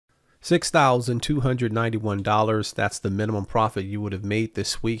$6,291. That's the minimum profit you would have made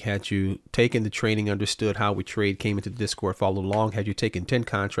this week had you taken the training, understood how we trade, came into the Discord, followed along. Had you taken 10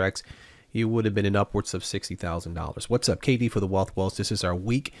 contracts, you would have been in upwards of $60,000. What's up, KD for the Wealth Wells? This is our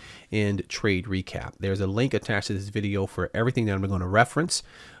week end trade recap. There's a link attached to this video for everything that I'm going to reference.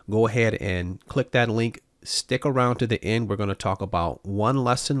 Go ahead and click that link. Stick around to the end. We're going to talk about one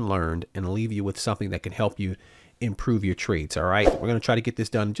lesson learned and leave you with something that can help you improve your trades. All right, we're going to try to get this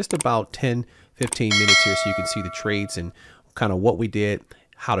done in just about 10-15 minutes here so you can see the trades and kind of what we did,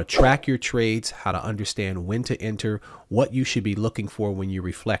 how to track your trades, how to understand when to enter, what you should be looking for when you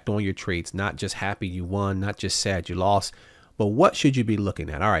reflect on your trades, not just happy you won, not just sad you lost, but what should you be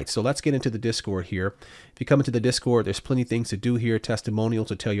looking at? All right, so let's get into the Discord here. If you come into the Discord, there's plenty of things to do here, testimonials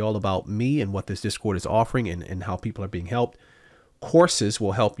to tell you all about me and what this Discord is offering and how people are being helped. Courses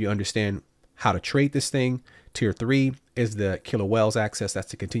will help you understand how to trade this thing. Tier 3 is the Killer Wells access.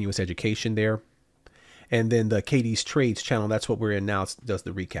 That's the continuous education there. And then the KD's Trades channel, that's what we're in now, does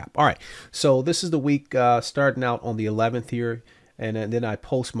the recap. All right, so this is the week starting out on the 11th here. And then I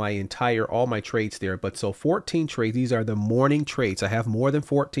post my all my trades there. But so 14 trades, these are the morning trades. I have more than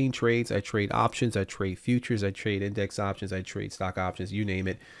 14 trades. I trade options, I trade futures, I trade index options, I trade stock options, you name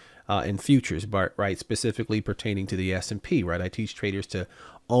it. And futures, but right, specifically pertaining to the S&P, right? I teach traders to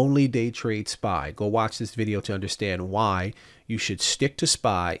only day trade SPY. Go watch this video to understand why you should stick to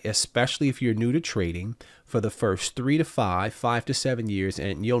SPY, especially if you're new to trading, for the first 3 to 5, 5 to 7 years,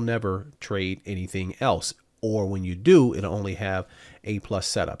 and you'll never trade anything else. Or when you do, it'll only have A+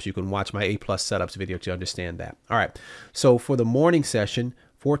 setups. You can watch my A+ setups video to understand that. All right, so for the morning session,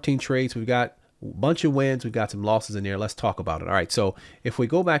 14 trades, we've got bunch of wins, we've got some losses in there. Let's talk about it. All right, so if we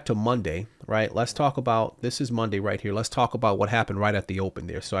go back to Monday, right, let's talk about, this is Monday right here. Let's talk about what happened right at the open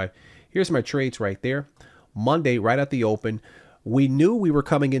there. So here's my trades right there. Monday, right at the open, we knew we were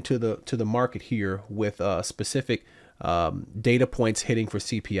coming into the market here with specific data points hitting for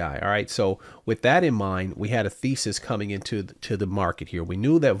CPI. All right, so with that in mind, we had a thesis coming into the market here. We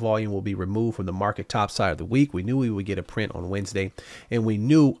knew that volume will be removed from the market top side of the week. We knew we would get a print on Wednesday, and we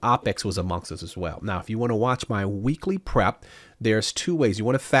knew OPEX was amongst us as well. Now, if you want to watch my weekly prep, there's two ways. You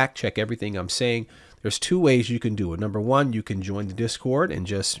want to fact check everything I'm saying. There's two ways you can do it. Number one, you can join the Discord and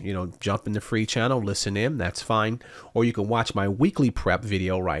just, jump in the free channel, listen in, that's fine. Or you can watch my weekly prep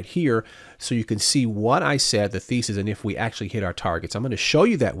video right here so you can see what I said, the thesis, and if we actually hit our targets. I'm going to show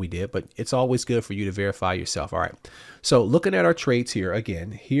you that we did, but it's always good for you to verify yourself. All right. So looking at our trades here,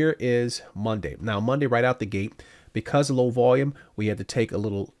 again, here is Monday. Now, Monday right out the gate, because of low volume, we had to take a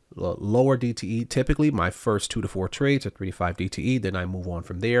little lower DTE. Typically my first 2 to 4 trades are 3 to 5 DTE, then I move on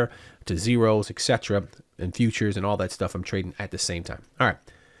from there to zeros, etc., and futures and all that stuff I'm trading at the same time. All right,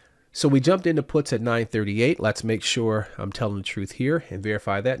 so we jumped into puts at 9:38. Let's make sure I'm telling the truth here and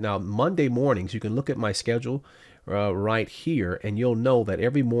verify that. Now, Monday mornings, you can look at my schedule right here, and you'll know that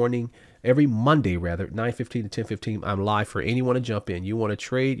every Monday rather, 9:15 to 10:15, I'm live for anyone to jump in. You want to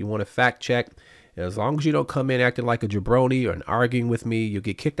trade, you want to fact check. As long as you don't come in acting like a jabroni or arguing with me, you'll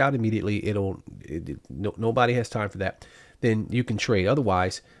get kicked out immediately. Nobody has time for that. Then you can trade.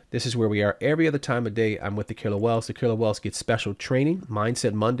 Otherwise, this is where we are every other time of day. I'm with the Killer Wells. The Killer Wells gets special training,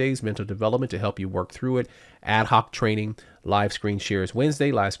 Mindset Mondays, mental development to help you work through it, ad hoc training, live screen shares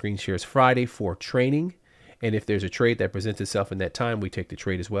Wednesday, live screen shares Friday for training. And if there's a trade that presents itself in that time, we take the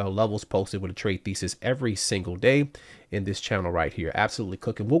trade as well. Levels posted with a trade thesis every single day in this channel right here. Absolutely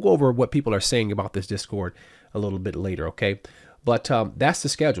cooking. We'll go over what people are saying about this Discord a little bit later, okay? But that's the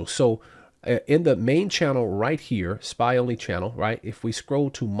schedule. So in the main channel right here, SPY only channel, right? If we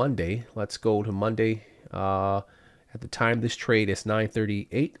scroll to Monday, let's go to Monday. At the time of this trade, it's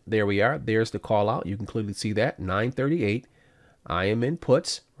 9:38. There we are. There's the call out. You can clearly see that, 9:38. I am in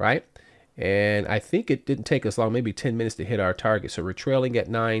puts, right? And I think it didn't take us long, maybe 10 minutes to hit our target. So we're trailing at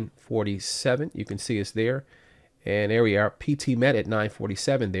 9:47. You can see us there. And there we are. PT met at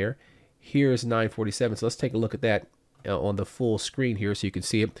 9:47 there. Here's 9:47. So let's take a look at that on the full screen here so you can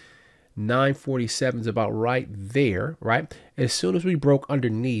see it. 9:47 is about right there, right? As soon as we broke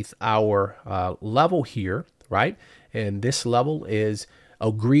underneath our level here, right? And this level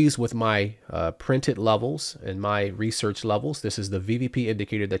agrees with my printed levels and my research levels. This is the VVP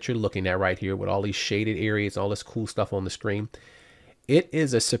indicator that you're looking at right here with all these shaded areas, all this cool stuff on the screen. It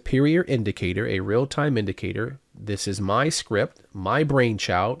is a superior indicator, a real-time indicator. This is my script, my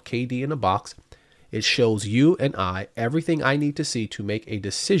brainchild, KD in a box. It shows you and I everything I need to see to make a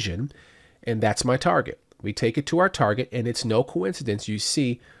decision, and that's my target. We take it to our target, and it's no coincidence. You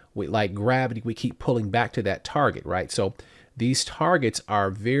see, like gravity, we keep pulling back to that target, right? So these targets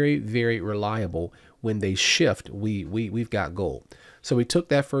are very, very reliable. When they shift, we've got gold. So we took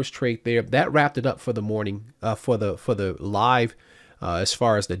that first trade there. That wrapped it up for the morning, for the live, as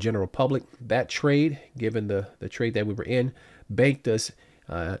far as the general public. That trade, given the trade that we were in, banked us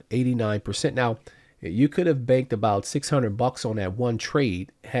 89%. Now, you could have banked about $600 on that one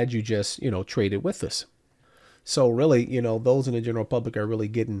trade had you just, traded with us. So really, those in the general public are really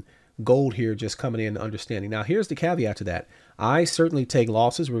getting gold here, just coming in and understanding. Now, here's the caveat to that. I certainly take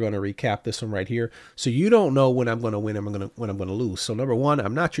losses. We're going to recap this one right here. So you don't know when I'm going to win and when I'm going to lose. So number one,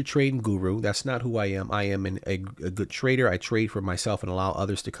 I'm not your trading guru. That's not who I am. I am a good trader. I trade for myself and allow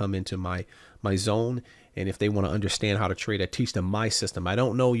others to come into my zone. And if they want to understand how to trade, I teach them my system. I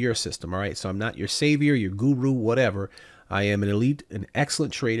don't know your system. All right. So I'm not your savior, your guru, whatever. I am an elite, an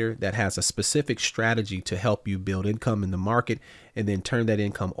excellent trader that has a specific strategy to help you build income in the market and then turn that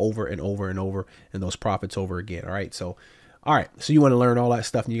income over and over and over and those profits over again. All right. So you want to learn all that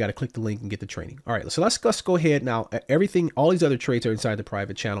stuff and you got to click the link and get the training. All right. So let's go ahead now. All these other trades are inside the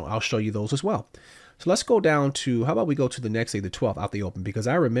private channel. I'll show you those as well. So let's go down to, how about we go to the next day, the 12th out the open, because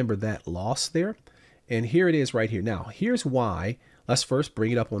I remember that loss there. And here it is right here. Now, here's why. Let's first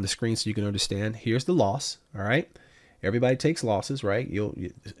bring it up on the screen so you can understand. Here's the loss. All right. Everybody takes losses, right?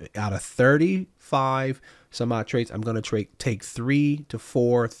 Out of 35 some odd trades, I'm going to take 3 to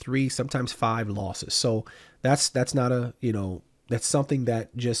 4, 3, sometimes 5 losses. So that's not that's something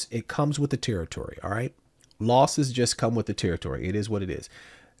that just, it comes with the territory. All right. Losses just come with the territory. It is what it is.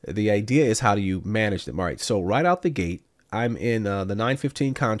 The idea is, how do you manage them? All right. So right out the gate, I'm in the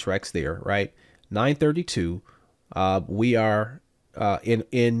 915 contracts there, right? 932. We are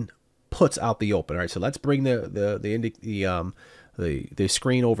in puts out the open. All right, so let's bring the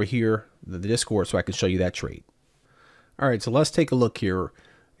screen over here, the Discord, so I can show you that trade. All right, so let's take a look here.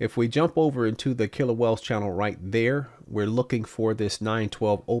 If we jump over into the Killer Wells channel right there, we're looking for this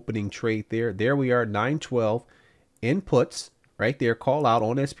 912 opening trade there. There we are, 912 in puts right there, call out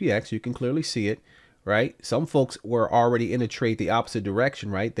on SPX. You can clearly see it, right? Some folks were already in a trade the opposite direction,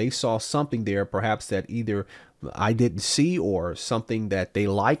 right? They saw something there, perhaps that either I didn't see or something that they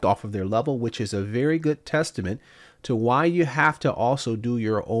liked off of their level, which is a very good testament to why you have to also do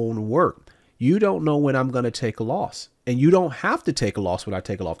your own work. You don't know when I'm going to take a loss, and you don't have to take a loss when I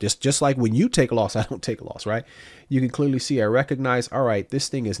take a loss. Just like when you take a loss, I don't take a loss, right? You can clearly see I recognize, all right, this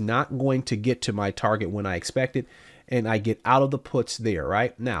thing is not going to get to my target when I expect it, and I get out of the puts there,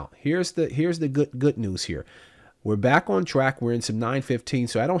 right? Now, here's the good news here. We're back on track. We're in some 915,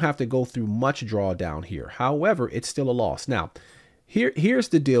 so I don't have to go through much drawdown here. However, it's still a loss. Now, here's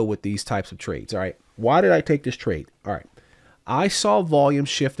the deal with these types of trades, all right? Why did I take this trade? All right. I saw volume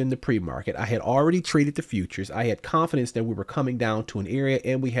shift in the pre-market. I had already traded the futures. I had confidence that we were coming down to an area,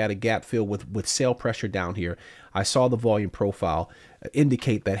 and we had a gap fill with sell pressure down here. I saw the volume profile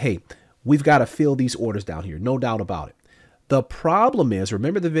indicate that, hey, we've got to fill these orders down here. No doubt about it. The problem is,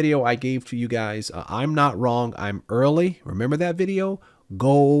 remember the video I gave to you guys? I'm not wrong. I'm early. Remember that video?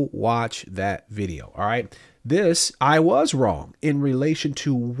 Go watch that video. All right. I was wrong in relation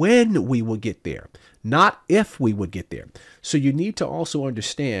to when we would get there, not if we would get there. So you need to also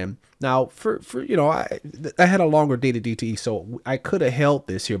understand now I had a longer dated DTE, so I could have held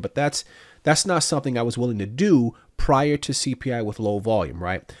this here, but that's not something I was willing to do prior to CPI with low volume,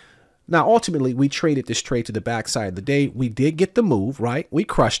 right? Now, ultimately, we traded this trade to the backside of the day. We did get the move, right? We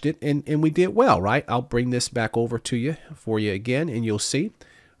crushed it, and we did well, right? I'll bring this back over to you for you again, and you'll see.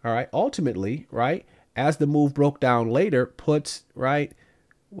 All right. Ultimately, right, as the move broke down later, puts, right,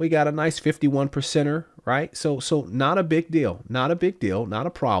 we got a nice 51%er, right? So not a big deal, not a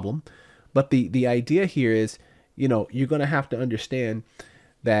problem. But the idea here is, you're going to have to understand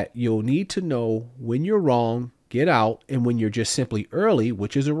that you'll need to know when you're wrong, get out, and when you're just simply early,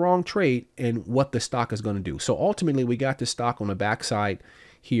 which is a wrong trade, and what the stock is going to do. So ultimately, we got the stock on the backside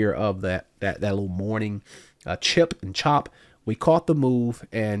here of that little morning chip and chop. We caught the move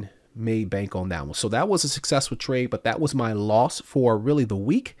and made bank on that one. So that was a successful trade, but that was my loss for really the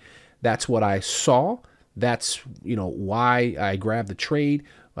week. That's what I saw. That's why I grabbed the trade.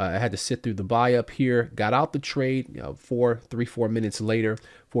 I had to sit through the buy up here, got out the trade 3-4 minutes later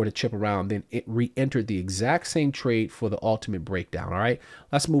for the chip around, then it re-entered the exact same trade for the ultimate breakdown. All right,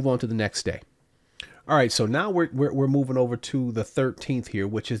 let's move on to the next day. All right, so now we're moving over to the 13th here,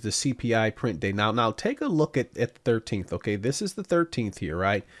 which is the CPI print day. Now take a look at the 13th. Okay, this is the 13th here,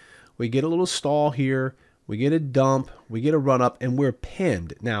 right? We get a little stall here, we get a dump, we get a run up, and we're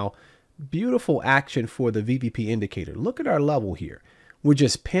pinned. Now, beautiful action for the VVP indicator. Look at our level here. We're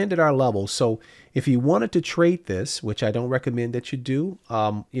just pinned at our level. So if you wanted to trade this, which I don't recommend that you do,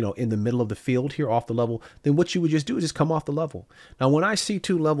 in the middle of the field here off the level, then what you would just do is just come off the level. Now, when I see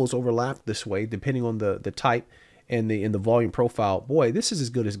two levels overlap this way, depending on the type, and the volume profile, boy, this is as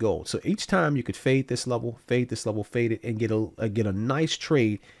good as gold. So each time you could fade this level, fade it, and get a nice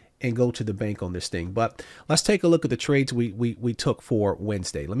trade and go to the bank on this thing. But let's take a look at the trades we took for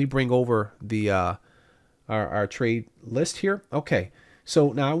Wednesday. Let me bring over the our trade list here. Okay,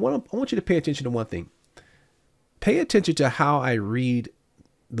 so now I want you to pay attention to one thing. Pay attention to how I read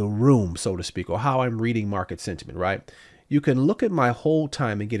the room, so to speak, or how I'm reading market sentiment, right? You can look at my hold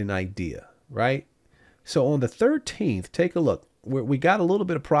time and get an idea, right? So on the 13th, take a look. We got a little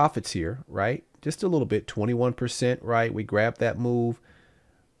bit of profits here, right? Just a little bit, 21%, right? We grabbed that move.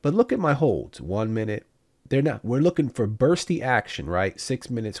 But look at my holds, 1 minute. They're not, we're looking for bursty action, right? 6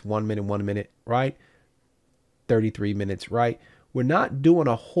 minutes, 1 minute, 1 minute, right? 33 minutes, right? We're not doing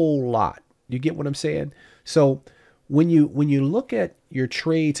a whole lot. You get what I'm saying? So when you look at your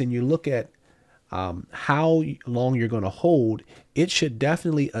trades and you look at how long you're going to hold, it should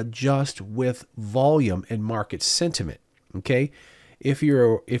definitely adjust with volume and market sentiment. Okay, if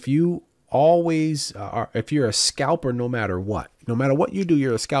you always are, if you're a scalper, no matter what you do,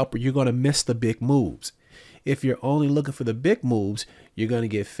 you're a scalper. You're going to miss the big moves. If you're only looking for the big moves, you're going to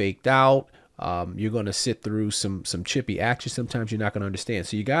get faked out. You're going to sit through some chippy action. Sometimes you're not going to understand.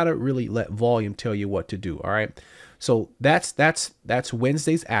 So you got to really let volume tell you what to do. All right. So that's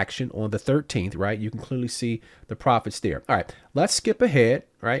Wednesday's action on the 13th, right? You can clearly see the profits there. All right, let's skip ahead,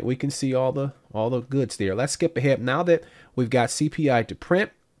 right? We can see all the goods there. Let's skip ahead. Now that we've got CPI to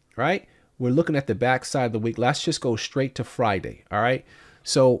print, right? We're looking at the back side of the week. Let's just go straight to Friday. All right.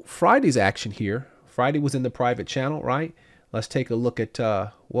 So Friday's action here. Friday was in the private channel, right? Let's take a look at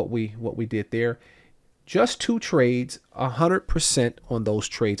what we did there. Just 2 trades, 100% on those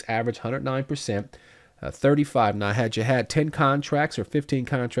trades, average 109%. 35. Now, had you had 10 contracts or 15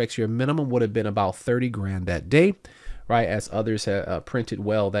 contracts, your minimum would have been about 30 grand that day, right? As others have printed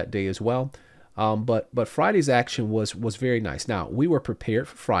well that day as well. But Friday's action was very nice. Now, we were prepared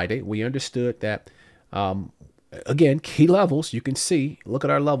for Friday. We understood that, again, key levels. You can see, look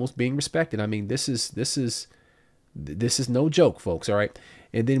at our levels being respected. I mean, this is no joke, folks. All right.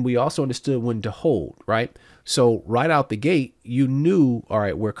 And then we also understood when to hold, right? So right out the gate, you knew, all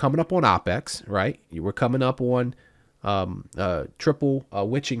right, we're coming up on OPEX, right? We're coming up on triple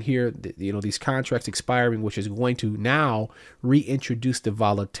witching here, these contracts expiring, which is going to now reintroduce the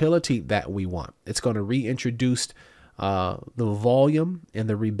volatility that we want. It's going to reintroduce the volume and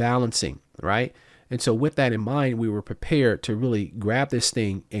the rebalancing, right? And so with that in mind, we were prepared to really grab this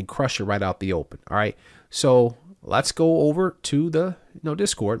thing and crush it right out the open. All right. So let's go over to the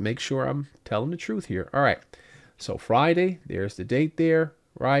Discord. Make sure I'm telling the truth here. All right. So Friday, there's the date there,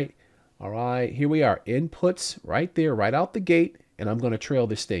 right? All right. Here we are. Inputs right there, right out the gate. And I'm going to trail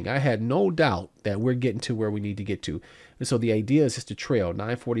this thing. I had no doubt that we're getting to where we need to get to. And so the idea is just to trail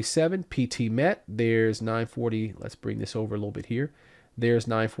 947 PT met. There's 940. Let's bring this over a little bit here. There's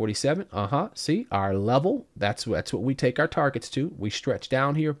 947. See our level. That's what we take our targets to. We stretch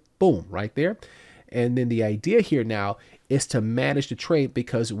down here. Boom, right there. And then the idea here now is to manage the trade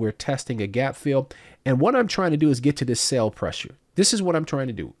because we're testing a gap fill. And what I'm trying to do is get to this sell pressure. This is what I'm trying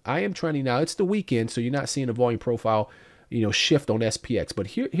to do. I am trying to, now it's the weekend, so you're not seeing a volume profile, shift on SPX. But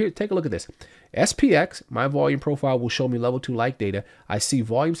here, take a look at this. SPX, my volume profile will show me level 2 like data. I see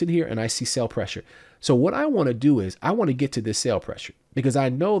volumes in here and I see sell pressure. So what I want to do is I want to get to this sell pressure because I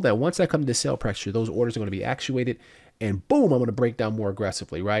know that once I come to this sell pressure, those orders are going to be actuated and boom, I'm going to break down more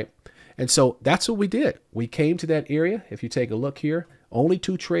aggressively, right? And so that's what we did. We came to that area. If you take a look here, only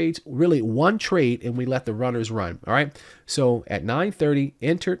 2 trades, really 1 trade, and we let the runners run. All right. So at 9:30,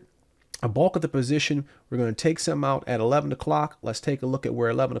 entered a bulk of the position. We're going to take some out at 11 o'clock. Let's take a look at where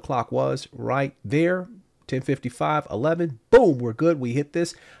 11 o'clock was right there. 10:55, 11. Boom. We're good. We hit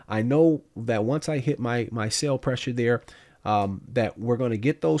this. I know that once I hit my sell pressure there, that we're going to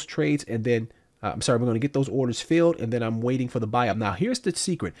get those trades and then we're going to get those orders filled, and then I'm waiting for the buy up. Now, here's the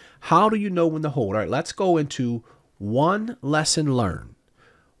secret. How do you know when to hold? All right, let's go into one lesson learned.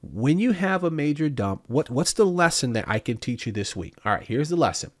 When you have a major dump, what's the lesson that I can teach you this week? All right, here's the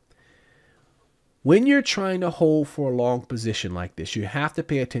lesson. When you're trying to hold for a long position like this, you have to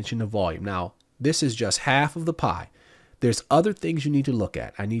pay attention to volume. Now, this is just half of the pie. There's other things you need to look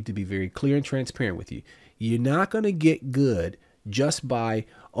at. I need to be very clear and transparent with you. You're not going to get good just by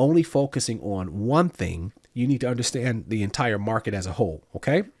only focusing on one thing. You need to understand the entire market as a whole,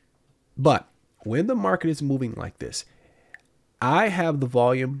 okay? But when the market is moving like this, I have the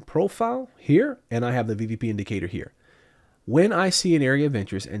volume profile here and I have the VVP indicator here. When I see an area of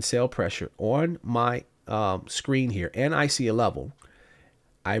interest and sell pressure on my screen here and I see a level,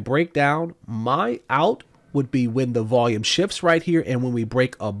 I break down. My out would be when the volume shifts right here and when we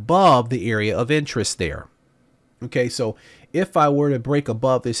break above the area of interest there. Okay, so if I were to break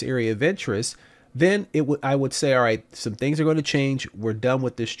above this area of interest, then I would say, all right, some things are going to change. We're done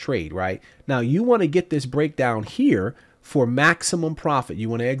with this trade, right? Now you want to get this breakdown here for maximum profit. You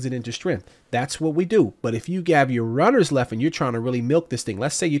want to exit into strength. That's what we do. But if you have your runners left and you're trying to really milk this thing,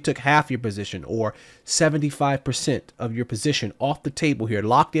 let's say you took half your position or 75% of your position off the table here,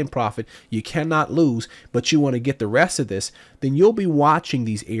 locked in profit, you cannot lose, but you want to get the rest of this, then you'll be watching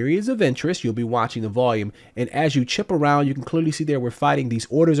these areas of interest. You'll be watching the volume. And as you chip around, you can clearly see there we're fighting. These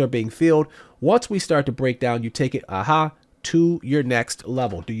orders are being filled. Once we start to break down, you take it, to your next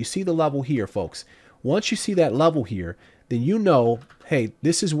level. Do you see the level here, folks? Once you see that level here, then you know, hey,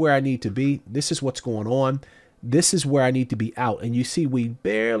 this is where I need to be. This is what's going on. This is where I need to be out. And you see we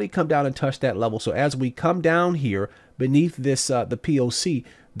barely come down and touch that level. So as we come down here beneath this, the POC,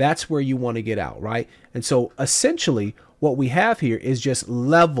 that's where you want to get out, right? And so essentially what we have here is just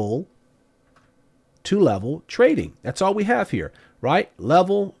level to level trading. That's all we have here, right?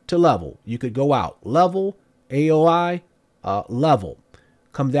 Level to level. You could go out, level, AOI, level.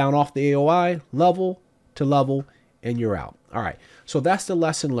 Come down off the AOI, level to level, and you're out. All right. So that's the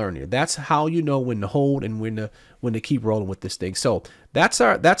lesson learned here. That's how you know when to hold and when to keep rolling with this thing. So that's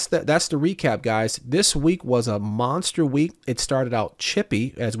the recap, guys. This week was a monster week. It started out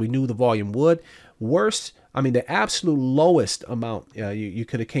chippy, as we knew the volume would. Worst, I mean, the absolute lowest amount you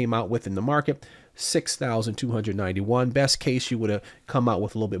could have came out with in the market, 6,291. Best case, you would have come out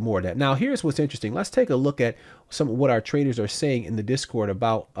with a little bit more of that. Now, here's what's interesting. Let's take a look at some of what our traders are saying in the Discord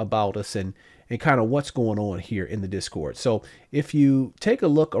about us and kind of what's going on here in the Discord. So if you take a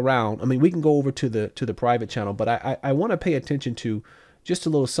look around, I mean, we can go over to the private channel, but I want to pay attention to just a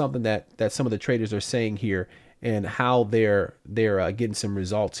little something that some of the traders are saying here and how they're getting some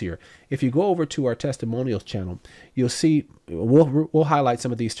results here. If you go over to our testimonials channel, you'll see, we'll highlight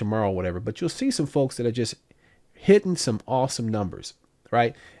some of these tomorrow or whatever, but you'll see some folks that are just hitting some awesome numbers,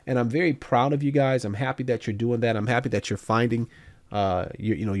 right? And I'm very proud of you guys. I'm happy that you're doing that. I'm happy that you're finding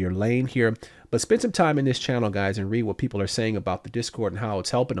your lane here. But spend some time in this channel, guys, and read what people are saying about the Discord and how it's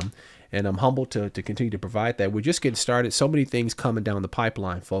helping them. And I'm humbled to continue to provide that. We're just getting started. So many things coming down the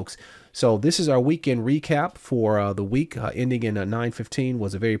pipeline, folks. So this is our weekend recap for the week ending in 9/15.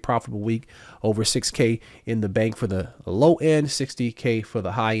 Was a very profitable week. Over 6K in the bank for the low end, 60K for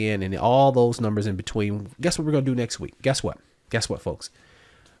the high end, and all those numbers in between. Guess what we're going to do next week? Guess what? Guess what, folks?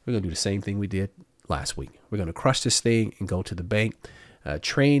 We're going to do the same thing we did last week. We're going to crush this thing and go to the bank,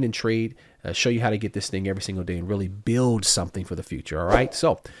 train and trade, show you how to get this thing every single day and really build something for the future. All right.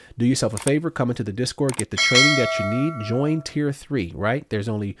 So do yourself a favor, come into the Discord, get the training that you need, join tier 3, right? There's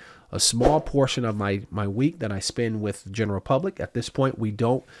only a small portion of my week that I spend with the general public. At this point, we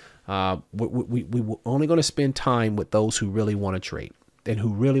don't, we're only going to spend time with those who really want to trade and who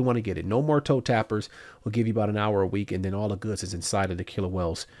really want to get it. No more toe tappers. We'll give you about an hour a week, and then all the goods is inside of the Killer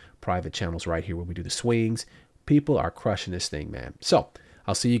Wells private channels right here where we do the swings. People are crushing this thing, man. So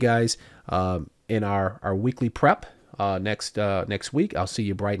I'll see you guys in our weekly prep next week. I'll see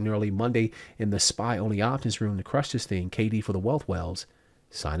you bright and early Monday in the Spy Only Options room to crush this thing. KD for the Wealth Wells,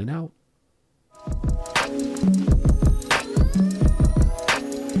 signing out.